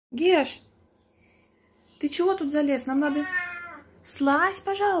Геш, ты чего тут залез? Нам надо... Слазь,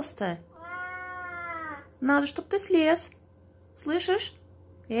 пожалуйста. Надо, чтобы ты слез. Слышишь?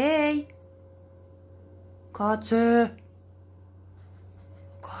 Эй! Катя!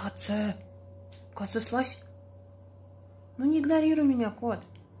 Катя! Катя, слазь. Ну не игнорируй меня, кот.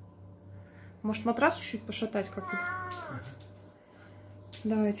 Может, матрас чуть-чуть пошатать как-то?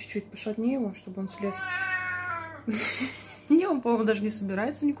 Давай чуть-чуть пошатни его, чтобы он слез. Не, он, по-моему, даже не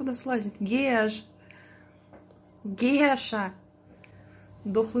собирается никуда слазить. Геш! Геша!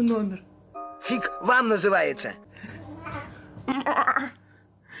 Дохлый номер. Фиг вам называется.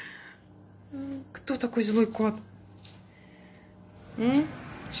 Кто такой злой кот?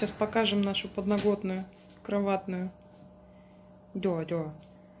 Сейчас покажем нашу подноготную, кроватную. Да.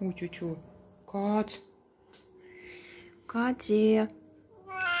 Чу-чу. Кат. Катя.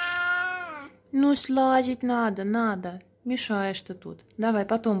 Ну, слазить надо. Мешаешь ты тут. Давай,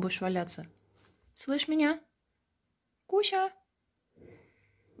 потом будешь валяться. Слышь меня? Куся?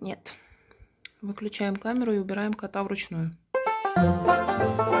 Нет. Выключаем камеру и убираем кота вручную.